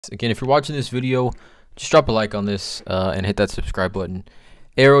Again, if you're watching this video, just drop a like on this and hit that subscribe button.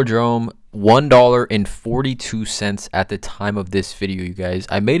 Aerodrome, $1.42 at the time of this video, you guys.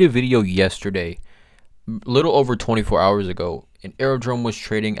 I made a video yesterday, a little over 24 hours ago, and Aerodrome was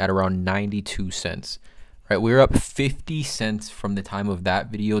trading at around 92 cents. Right, we were up 50 cents from the time of that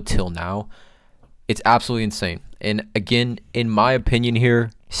video till now. It's absolutely insane. And again, in my opinion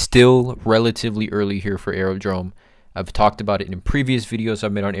here, still relatively early here for Aerodrome. I've talked about it in previous videos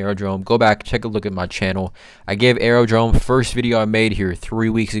I've made on Aerodrome. Go back, take a look at my channel. I gave Aerodrome first video I made here 3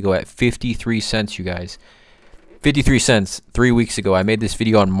 weeks ago at 53 cents, you guys. 53 cents 3 weeks ago. I made this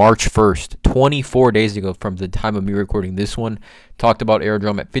video on March 1st, 24 days ago from the time of me recording this one. Talked about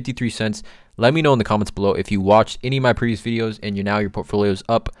Aerodrome at 53 cents. Let me know in the comments below if you watched any of my previous videos and now your portfolio's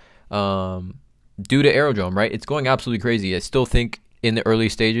up due to Aerodrome, right? It's going absolutely crazy. I still think in the early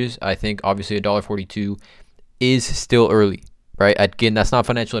stages, I think obviously $1.42 is still early, right? Again, that's not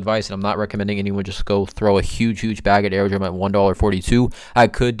financial advice, and I'm not recommending anyone just go throw a huge bag at Aerodrome at $1.42. I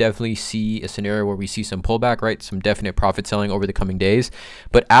could definitely see a scenario where we see some pullback, right? Some definite profit selling over the coming days,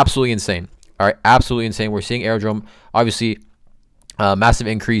 but absolutely insane. All right, absolutely insane. We're seeing Aerodrome, obviously, massive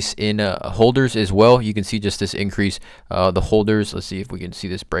increase in holders as well. You can see just this increase, the holders. Let's see if we can see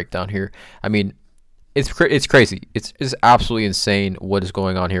this breakdown here. I mean, it's crazy. It's absolutely insane what is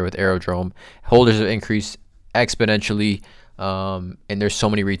going on here with Aerodrome. Holders have increased exponentially, and there's so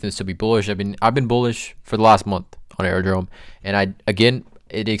many reasons to be bullish. I've been bullish for the last month on Aerodrome, and again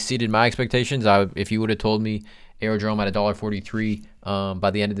it exceeded my expectations. If you would have told me Aerodrome at $1.43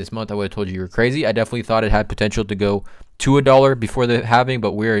 by the end of this month, I would have told you were crazy. I definitely thought it had potential to go to $1 before the halving,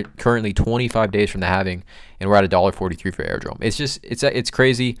 but we're currently 25 days from the halving and we're at $1.43 for Aerodrome. It's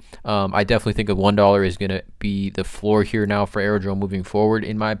crazy. I definitely think $1 is going to be the floor here now for Aerodrome moving forward,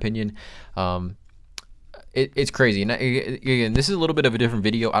 in my opinion. It's crazy. And again, this is a little bit of a different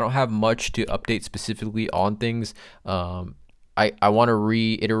video. I don't have much to update specifically on things. I want to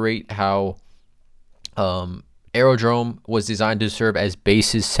reiterate how Aerodrome was designed to serve as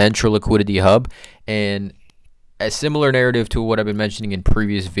Base's central liquidity hub, and a similar narrative to what I've been mentioning in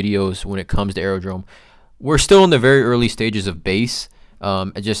previous videos when it comes to Aerodrome. We're still in the very early stages of Base,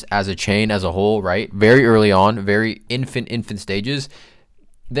 just as a chain as a whole, right? Very early on, very infant stages.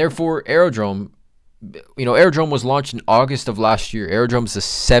 Therefore, Aerodrome, you know, Aerodrome was launched in August of last year. Aerodrome is a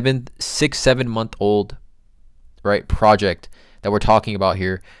 7 month old, right, project that we're talking about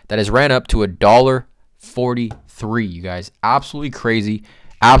here that has ran up to $1.43, you guys. Absolutely crazy,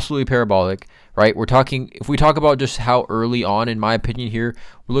 absolutely parabolic, right? If we talk about just how early on, in my opinion here,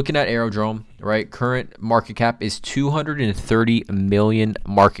 we're looking at Aerodrome, right? Current market cap is 230 million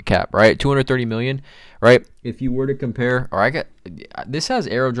market cap, right? 230 million, right? If you were to compare, this has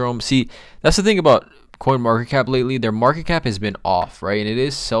Aerodrome. See, that's the thing about coin market cap lately. Their market cap has been off, right? And it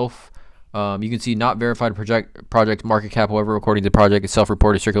is you can see not verified project market cap. However, according to the project, it's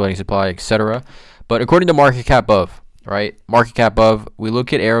self-reported circulating supply, etc. But according to market cap of, right? Market cap of, we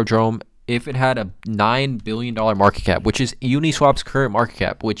look at Aerodrome. If it had a $9 billion market cap, which is Uniswap's current market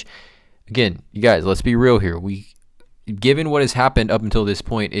cap, which, again, you guys, let's be real here. Given what has happened up until this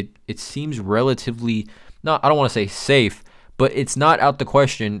point, it seems relatively, I don't want to say safe, but it's not out the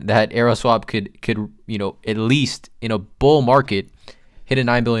question that AeroSwap could you know, at least in a bull market hit a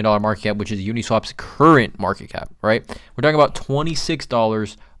 $9 billion market cap, which is Uniswap's current market cap, right? We're talking about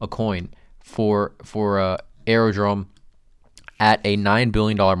 $26 a coin for Aerodrome at a $9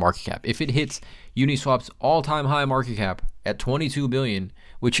 billion market cap. If it hits Uniswap's all-time high market cap at $22 billion,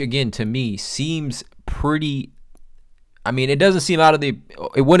 which again to me seems pretty, I mean, it doesn't seem out of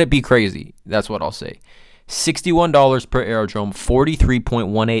it wouldn't be crazy. That's what I'll say. $61 per Aerodrome,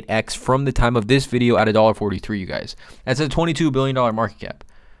 43.18x from the time of this video at $1.43, you guys. That's a $22 billion market cap.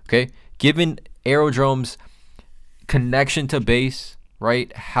 Okay, given Aerodrome's connection to Base,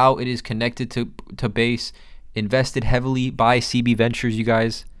 right? How it is connected to Base, invested heavily by CB Ventures, you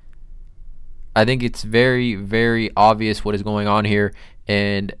guys. I think it's very obvious what is going on here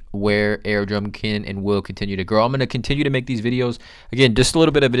and where Aerodrome can and will continue to grow. I'm going to continue to make these videos. Again, just a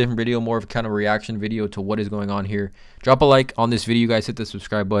little bit of a different video, more of a kind of reaction video to what is going on here. Drop a like on this video, you guys. Hit the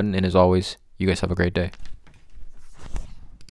subscribe button. And as always, you guys have a great day.